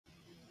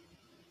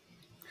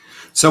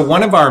So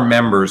one of our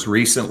members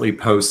recently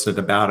posted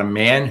about a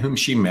man whom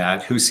she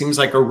met who seems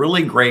like a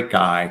really great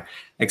guy,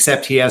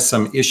 except he has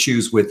some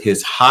issues with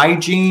his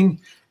hygiene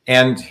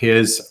and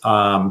his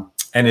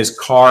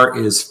car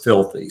is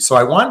filthy. So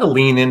I wanted to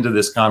lean into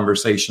this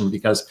conversation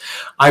because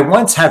I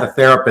once had a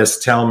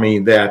therapist tell me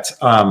that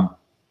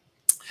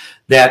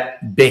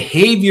that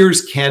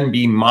behaviors can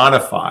be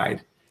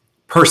modified.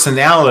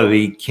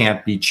 Personality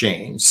can't be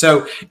changed.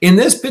 So in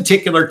this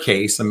particular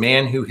case, a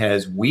man who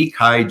has weak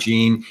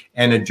hygiene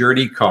and a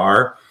dirty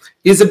car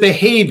is a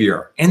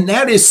behavior, and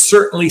that is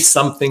certainly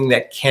something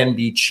that can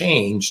be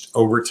changed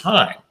over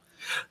time.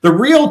 The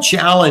real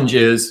challenge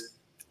is,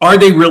 are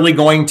they really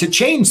going to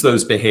change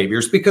those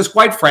behaviors? Because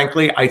quite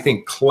frankly, I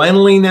think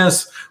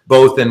cleanliness,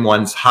 both in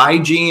one's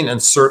hygiene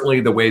and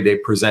certainly the way they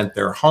present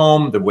their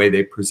home, the way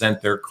they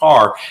present their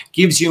car,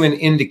 gives you an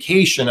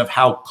indication of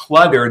how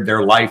cluttered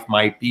their life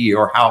might be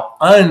or how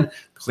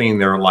unclean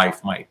their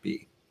life might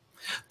be.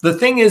 The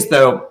thing is,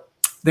 though,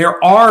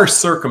 there are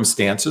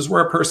circumstances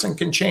where a person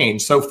can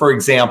change. So for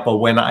example,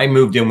 when I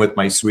moved in with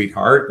my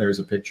sweetheart, there's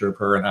a picture of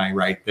her and I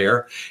right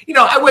there. You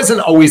know, I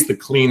wasn't always the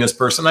cleanest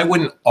person. I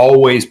wouldn't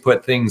always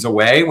put things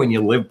away. When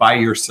you live by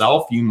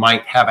yourself, you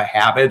might have a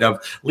habit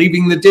of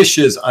leaving the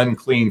dishes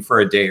unclean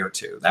for a day or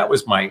two. That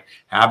was my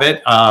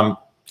habit,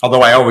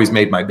 although I always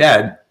made my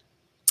bed.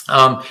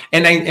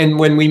 And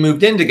when we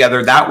moved in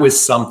together, that was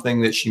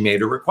something that she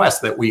made a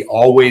request that we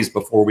always,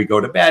 before we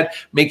go to bed,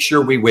 make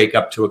sure we wake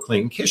up to a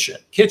clean kitchen.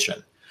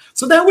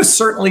 So that was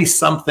certainly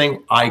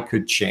something I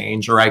could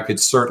change, or I could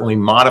certainly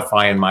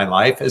modify in my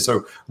life as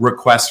a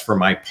request for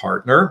my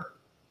partner.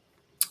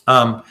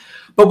 But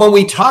when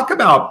we talk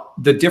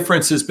about the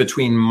differences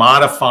between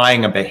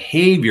modifying a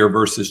behavior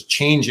versus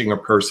changing a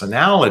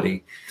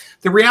personality,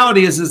 the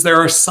reality is there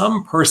are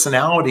some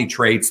personality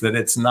traits that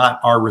it's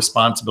not our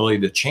responsibility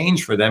to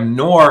change for them,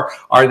 nor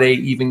are they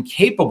even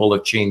capable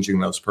of changing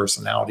those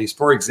personalities.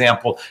 For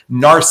example,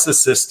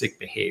 narcissistic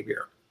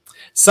behavior.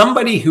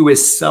 Somebody who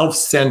is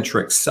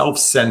self-centric,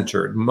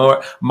 self-centered,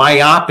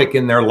 myopic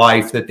in their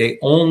life, that they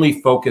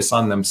only focus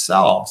on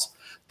themselves,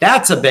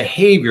 that's a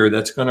behavior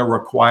that's going to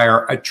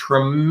require a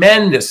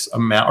tremendous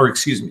amount, or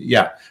excuse me,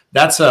 yeah,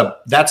 that's a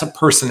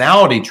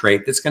personality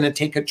trait that's going to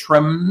take a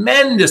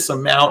tremendous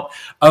amount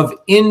of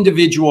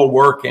individual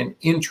work and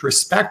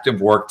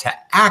introspective work to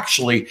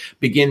actually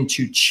begin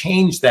to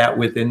change that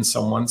within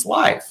someone's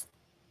life.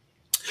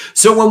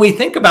 So when we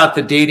think about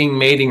the dating,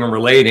 mating, and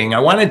relating, I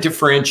want to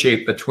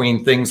differentiate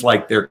between things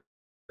like their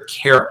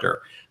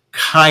character,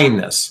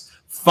 kindness,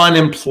 fun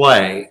and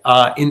play,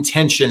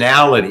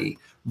 intentionality,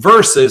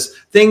 versus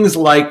things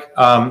like,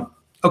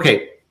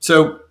 okay,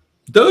 so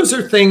those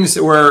are things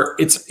where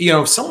it's, you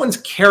know, someone's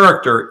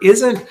character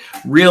isn't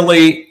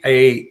really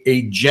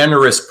a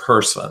generous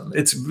person.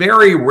 It's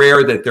very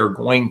rare that they're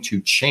going to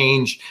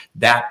change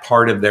that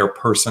part of their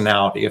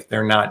personality if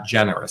they're not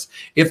generous,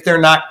 if they're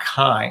not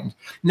kind.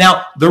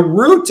 Now, the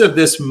root of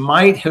this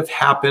might have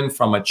happened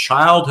from a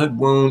childhood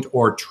wound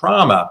or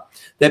trauma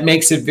that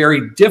makes it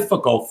very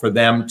difficult for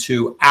them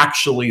to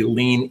actually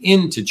lean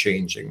into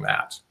changing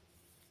that.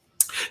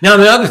 Now,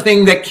 another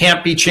thing that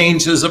can't be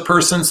changed is a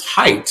person's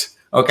height.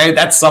 Okay,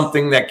 that's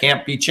something that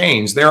can't be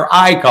changed. Their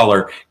eye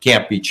color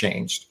can't be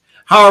changed.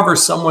 However,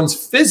 someone's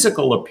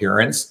physical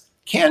appearance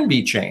can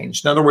be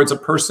changed. In other words, a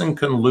person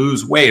can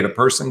lose weight. A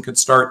person could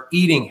start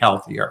eating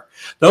healthier.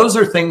 Those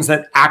are things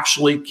that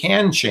actually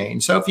can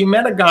change. So if you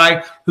met a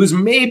guy who's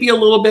maybe a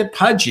little bit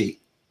pudgy,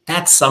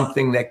 that's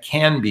something that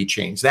can be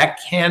changed. That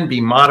can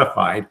be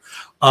modified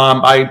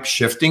by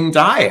shifting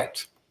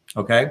diet.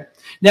 Okay.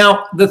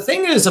 Now, the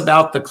thing is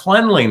about the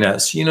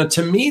cleanliness, you know,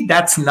 to me,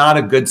 that's not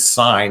a good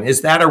sign.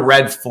 Is that a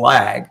red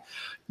flag?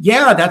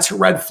 Yeah, that's a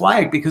red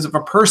flag, because if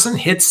a person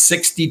hits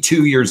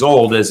 62 years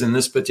old, as in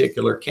this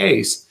particular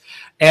case,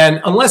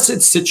 and unless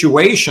it's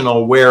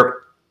situational where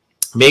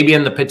maybe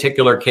in the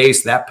particular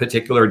case, that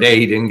particular day,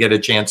 he didn't get a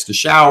chance to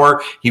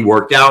shower, he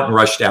worked out and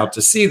rushed out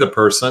to see the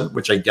person,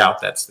 which I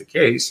doubt that's the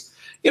case.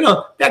 You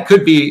know, that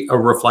could be a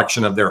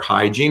reflection of their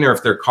hygiene, or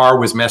if their car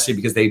was messy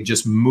because they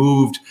just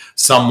moved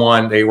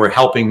someone, they were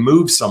helping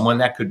move someone,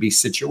 that could be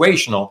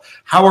situational.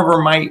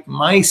 However,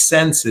 my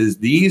sense is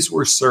these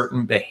were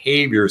certain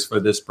behaviors for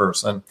this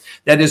person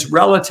that is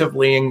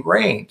relatively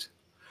ingrained.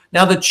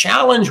 Now, the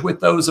challenge with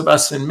those of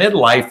us in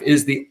midlife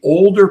is the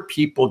older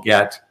people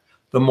get,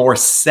 the more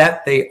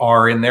set they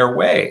are in their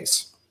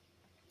ways.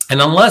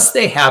 And unless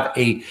they have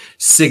a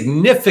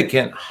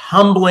significant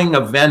humbling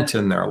event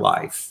in their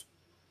life,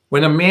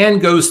 when a man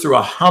goes through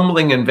a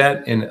humbling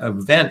event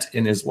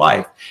in his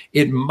life,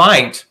 it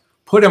might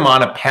put him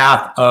on a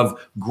path of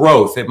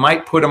growth. It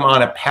might put him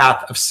on a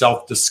path of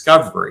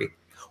self-discovery.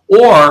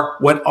 Or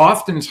what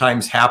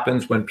oftentimes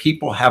happens when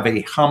people have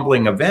a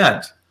humbling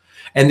event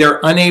and they're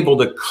unable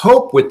to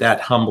cope with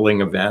that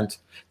humbling event,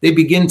 they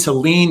begin to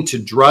lean to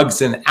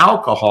drugs and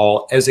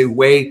alcohol as a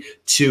way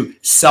to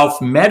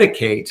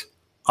self-medicate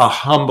a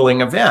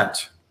humbling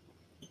event.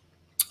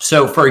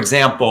 So, for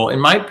example, in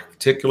my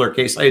particular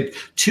case, I had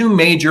two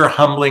major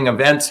humbling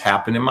events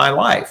happen in my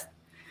life.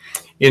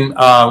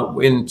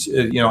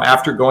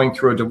 after going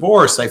through a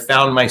divorce, I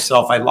found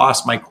myself, I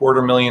lost my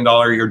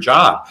 $250,000 a year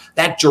job.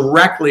 That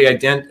directly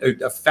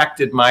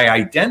affected my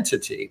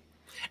identity.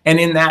 And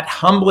in that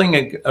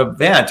humbling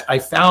event, I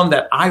found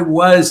that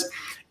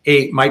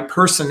my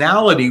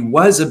personality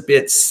was a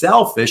bit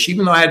selfish.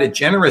 Even though I had a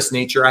generous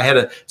nature, I had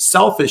a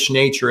selfish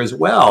nature as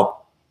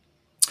well.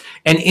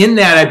 And in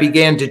that, I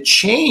began to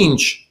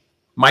change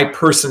my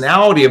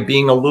personality of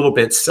being a little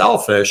bit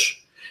selfish.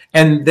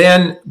 And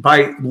then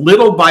by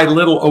little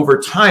over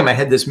time, I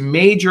had this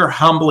major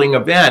humbling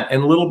event.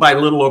 And little by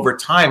little over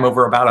time,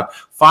 over about a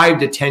 5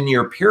 to 10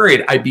 year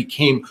period, I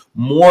became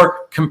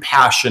more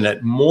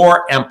compassionate,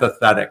 more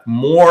empathetic,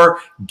 more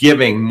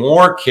giving,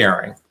 more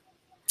caring.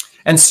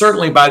 And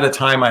certainly by the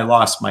time I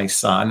lost my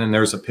son, and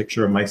there's a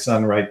picture of my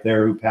son right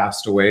there who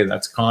passed away,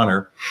 that's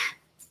Connor.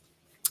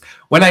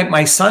 When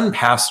my son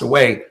passed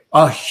away,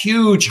 a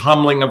huge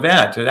humbling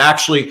event. It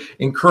actually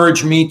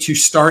encouraged me to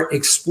start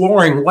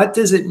exploring, what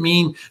does it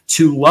mean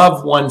to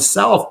love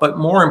oneself? But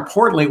more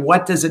importantly,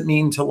 what does it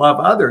mean to love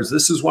others?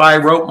 This is why I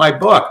wrote my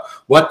book,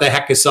 What the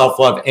Heck is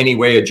Self-Love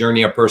Anyway? A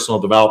Journey of Personal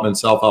Development,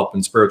 Self-Help,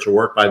 and Spiritual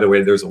Work. By the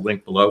way, there's a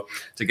link below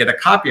to get a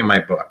copy of my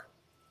book.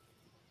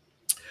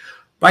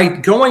 By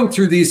going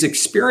through these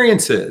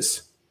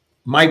experiences,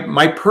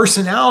 my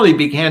personality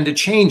began to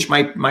change.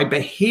 My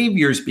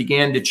behaviors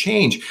began to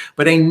change,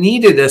 but I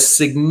needed a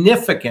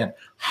significant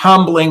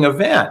humbling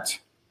event.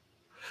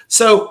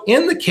 So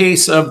in the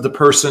case of the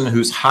person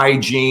whose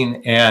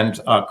hygiene and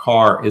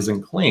car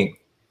isn't clean,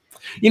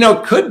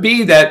 it could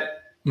be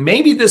that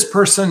maybe this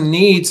person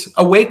needs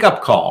a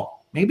wake-up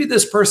call. Maybe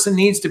this person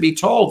needs to be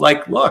told,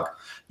 like, look,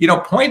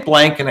 point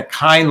blank in a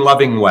kind,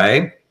 loving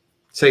way,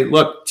 say,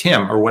 look,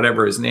 Tim, or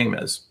whatever his name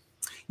is,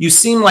 you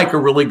seem like a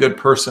really good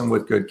person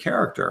with good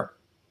character.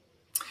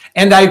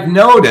 And I've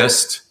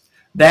noticed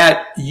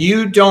that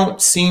you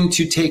don't seem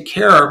to take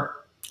care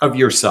of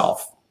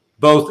yourself,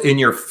 both in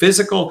your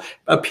physical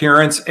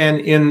appearance and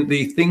in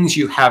the things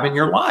you have in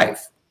your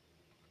life.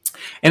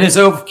 And it's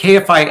okay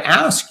if I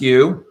ask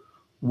you,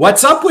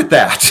 what's up with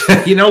that?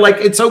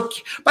 It's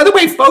okay. By the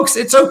way, folks,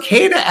 it's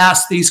okay to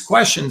ask these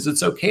questions.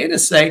 It's okay to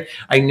say,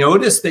 I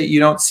noticed that you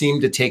don't seem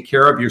to take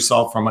care of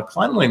yourself from a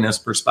cleanliness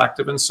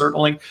perspective. And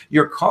certainly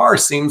your car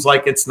seems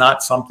like it's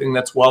not something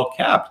that's well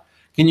kept.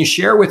 Can you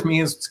share with me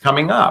as it's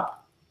coming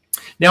up?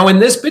 Now, in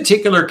this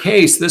particular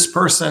case, this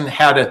person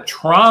had a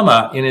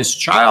trauma in his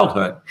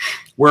childhood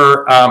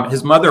where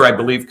his mother, I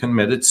believe,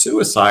 committed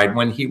suicide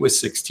when he was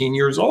 16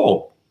 years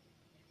old.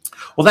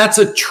 Well, that's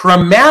a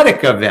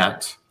traumatic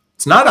event.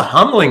 It's not a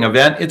humbling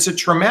event, it's a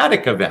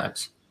traumatic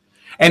event.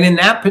 And in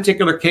that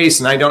particular case,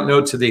 and I don't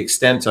know to the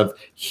extent of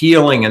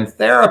healing and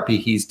therapy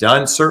he's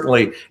done,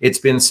 certainly it's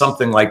been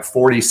something like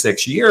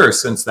 46 years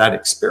since that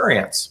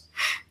experience.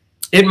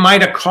 It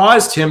might have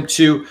caused him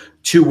to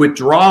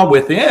withdraw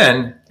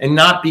within and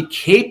not be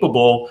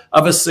capable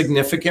of a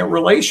significant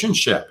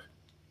relationship.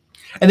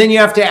 And then you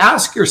have to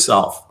ask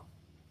yourself,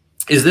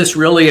 is this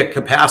really a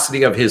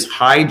capacity of his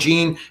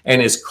hygiene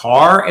and his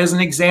car as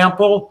an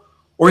example?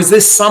 Or is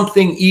this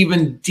something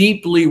even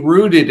deeply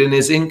rooted in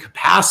his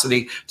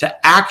incapacity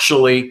to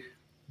actually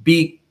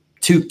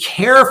to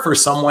care for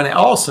someone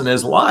else in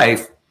his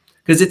life?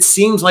 Because it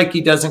seems like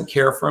he doesn't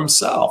care for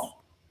himself.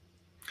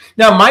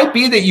 Now, it might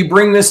be that you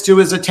bring this to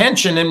his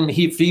attention, and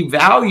if he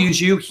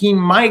values you, he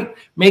might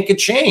make a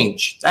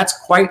change. That's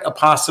quite a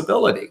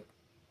possibility.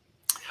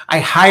 I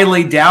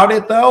highly doubt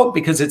it, though,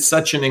 because it's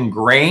such an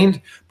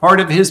ingrained part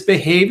of his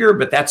behavior,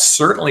 but that's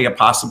certainly a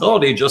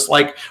possibility, just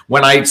like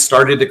when I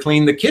started to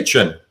clean the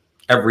kitchen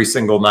every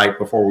single night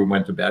before we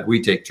went to bed.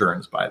 We take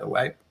turns, by the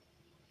way.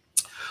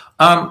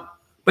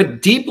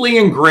 But deeply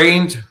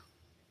ingrained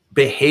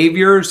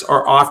behaviors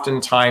are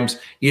oftentimes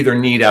either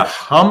need a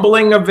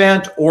humbling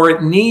event or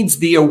it needs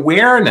the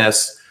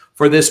awareness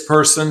for this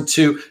person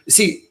to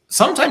see.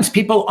 Sometimes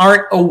people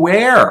aren't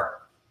aware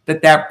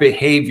that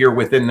behavior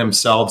within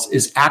themselves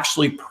is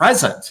actually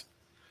present.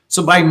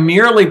 So by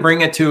merely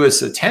bringing it to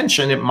his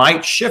attention, it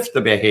might shift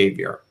the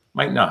behavior,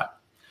 might not.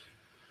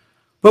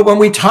 But when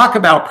we talk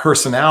about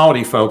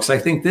personality, folks, I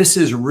think this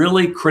is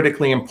really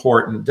critically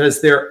important. Does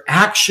their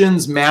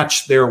actions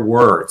match their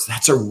words?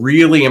 That's a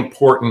really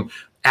important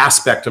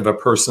aspect of a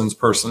person's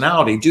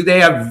personality. Do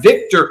they have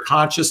victor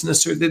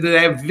consciousness or do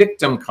they have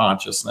victim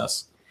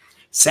consciousness?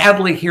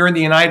 Sadly, here in the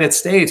United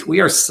States,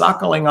 we are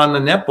suckling on the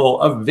nipple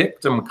of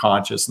victim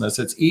consciousness.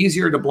 It's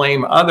easier to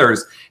blame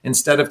others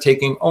instead of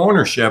taking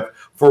ownership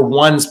for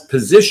one's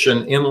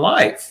position in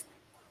life.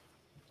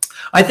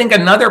 I think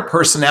another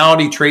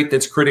personality trait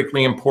that's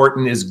critically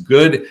important is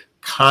good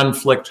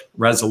conflict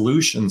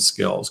resolution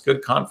skills.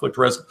 Good conflict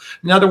resolution.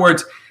 In other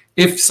words,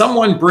 if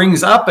someone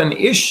brings up an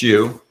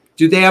issue,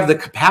 do they have the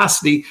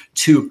capacity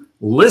to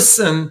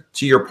listen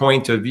to your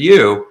point of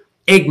view,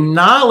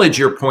 acknowledge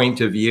your point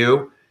of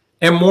view,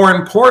 and more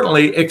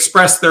importantly,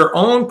 express their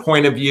own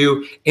point of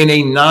view in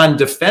a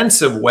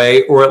non-defensive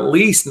way, or at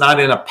least not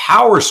in a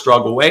power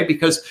struggle way,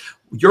 because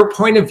your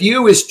point of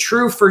view is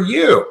true for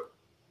you.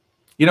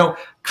 You know,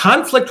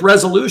 conflict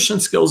resolution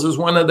skills is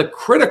one of the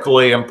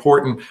critically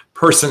important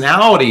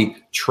personality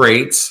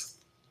traits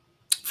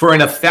for an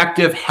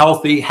effective,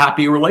 healthy,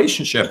 happy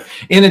relationship.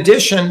 In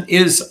addition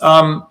is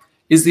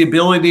the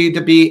ability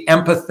to be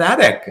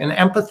empathetic. And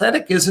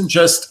empathetic isn't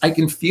just, I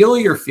can feel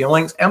your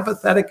feelings.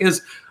 Empathetic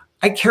is,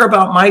 I care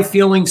about my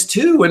feelings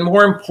too. And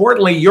more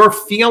importantly, your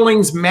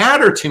feelings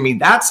matter to me.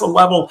 That's a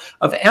level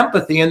of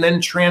empathy. And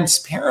then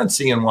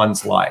transparency in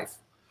one's life.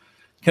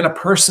 Can a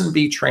person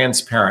be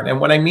transparent? And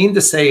what I mean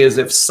to say is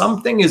if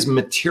something is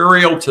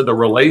material to the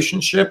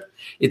relationship,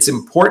 it's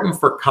important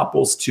for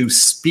couples to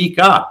speak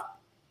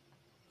up.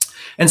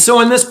 And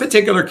so in this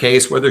particular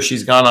case, whether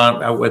she's gone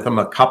on with him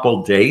a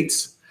couple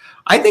dates,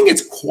 I think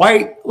it's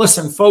quite,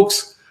 listen,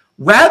 folks,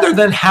 rather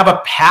than have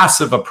a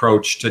passive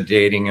approach to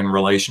dating and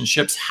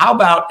relationships, how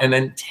about an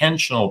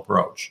intentional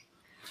approach?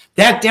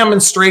 That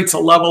demonstrates a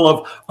level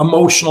of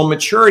emotional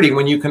maturity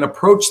when you can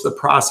approach the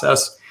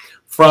process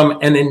from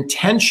an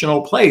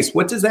intentional place.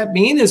 What does that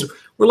mean? Is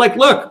we're like,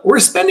 look,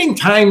 we're spending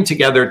time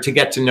together to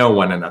get to know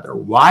one another.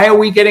 Why are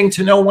we getting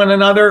to know one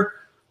another?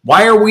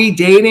 Why are we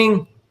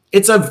dating?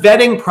 It's a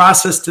vetting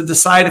process to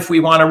decide if we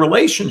want a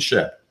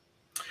relationship.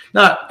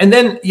 Now, and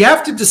then you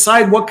have to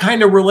decide what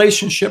kind of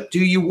relationship do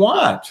you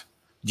want?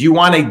 Do you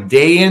want a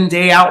day in,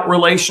 day out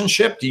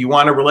relationship? Do you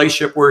want a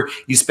relationship where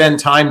you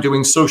spend time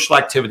doing social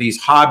activities,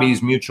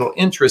 hobbies, mutual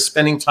interests,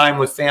 spending time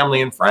with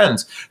family and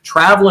friends,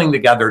 traveling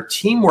together,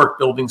 teamwork,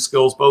 building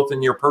skills, both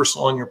in your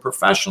personal and your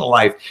professional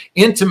life,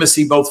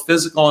 intimacy, both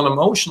physical and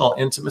emotional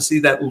intimacy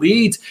that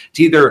leads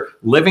to either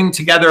living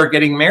together or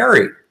getting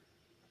married?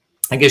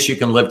 I guess you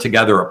can live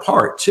together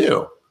apart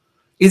too.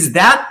 Is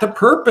that the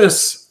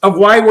purpose of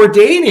why we're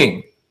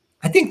dating?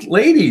 I think,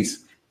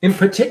 ladies, in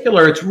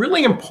particular, it's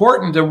really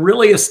important to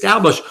really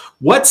establish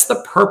what's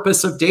the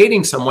purpose of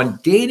dating someone.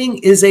 Dating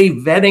is a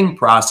vetting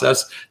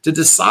process to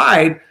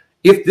decide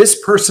if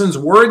this person's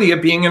worthy of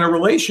being in a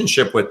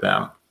relationship with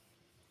them.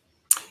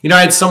 You know,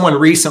 I had someone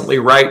recently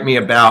write me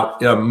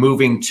about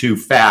moving too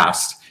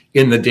fast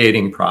in the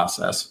dating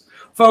process.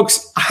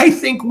 Folks, I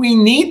think we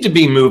need to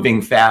be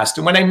moving fast.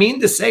 And what I mean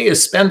to say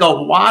is spend a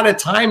lot of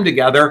time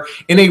together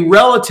in a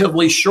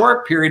relatively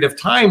short period of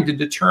time to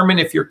determine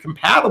if you're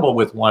compatible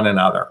with one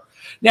another.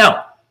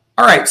 Now,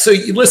 all right, so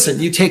listen,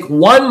 you take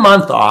 1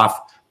 month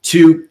off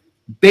to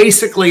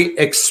basically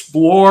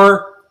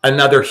explore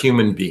another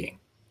human being.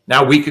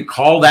 Now, we could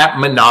call that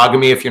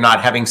monogamy if you're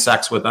not having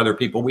sex with other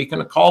people. We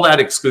can call that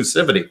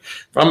exclusivity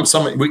from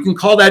someone. We can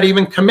call that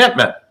even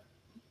commitment.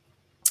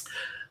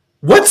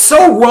 What's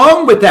so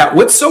wrong with that?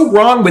 What's so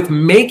wrong with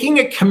making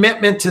a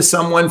commitment to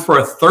someone for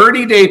a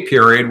 30-day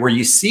period where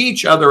you see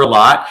each other a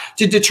lot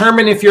to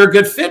determine if you're a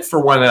good fit for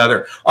one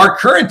another? Our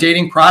current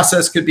dating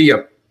process could be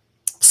a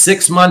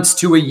 6 months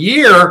to a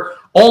year,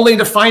 only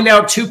to find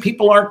out two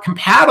people aren't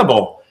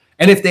compatible.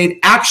 And if they'd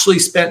actually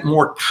spent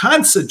more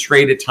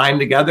concentrated time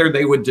together,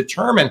 they would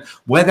determine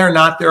whether or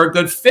not they're a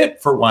good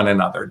fit for one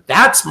another.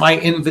 That's my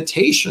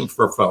invitation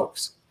for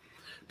folks.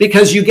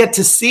 Because you get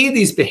to see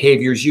these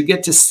behaviors, you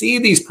get to see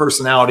these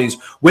personalities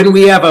when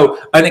we have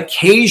an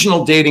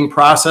occasional dating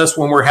process,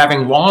 when we're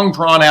having long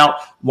drawn out,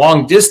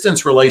 long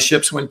distance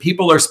relationships, when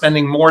people are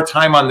spending more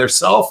time on their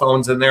cell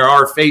phones than there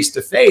are face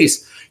to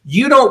face.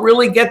 You don't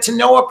really get to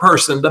know a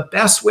person. The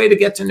best way to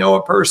get to know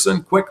a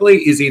person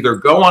quickly is either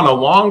go on a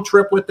long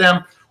trip with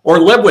them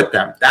or live with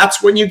them.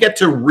 That's when you get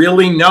to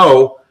really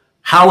know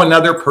how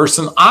another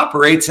person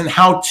operates and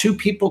how two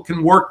people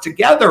can work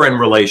together in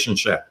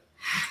relationship.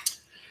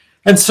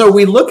 And so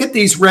we look at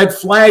these red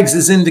flags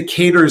as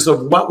indicators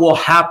of what will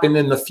happen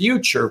in the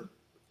future.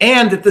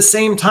 And at the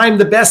same time,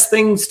 the best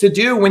things to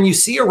do when you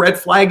see a red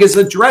flag is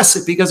address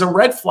it, because a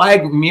red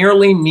flag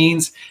merely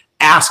means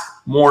ask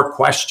more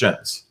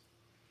questions.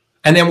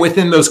 And then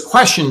within those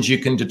questions, you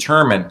can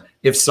determine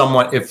if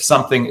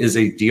something is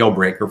a deal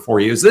breaker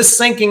for you. Is this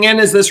sinking in?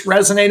 Is this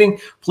resonating?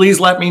 Please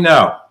let me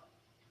know.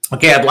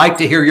 Okay, I'd like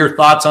to hear your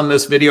thoughts on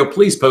this video.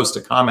 Please post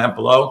a comment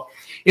below.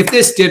 If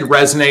this did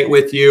resonate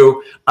with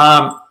you,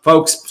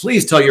 folks,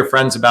 please tell your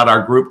friends about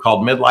our group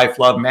called Midlife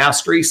Love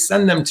Mastery.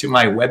 Send them to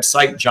my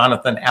website,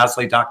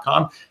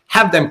 JonathonAslay.com.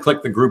 Have them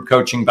click the group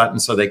coaching button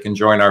so they can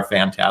join our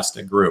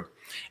fantastic group.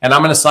 And I'm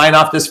going to sign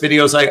off this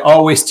video as I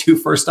always do.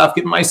 First off,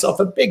 giving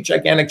myself a big,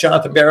 gigantic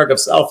Jonathan Barrick of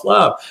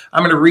self-love.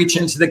 I'm going to reach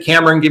into the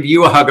camera and give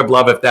you a hug of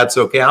love if that's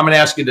okay. I'm going to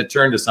ask you to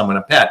turn to someone,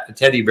 a pet, a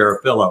teddy bear,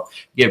 a pillow.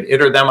 Give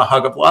it or them a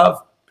hug of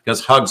love,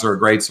 because hugs are a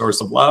great source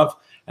of love.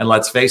 And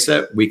let's face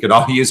it, we could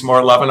all use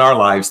more love in our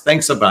lives.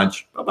 Thanks a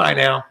bunch. Bye-bye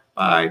now.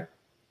 Bye.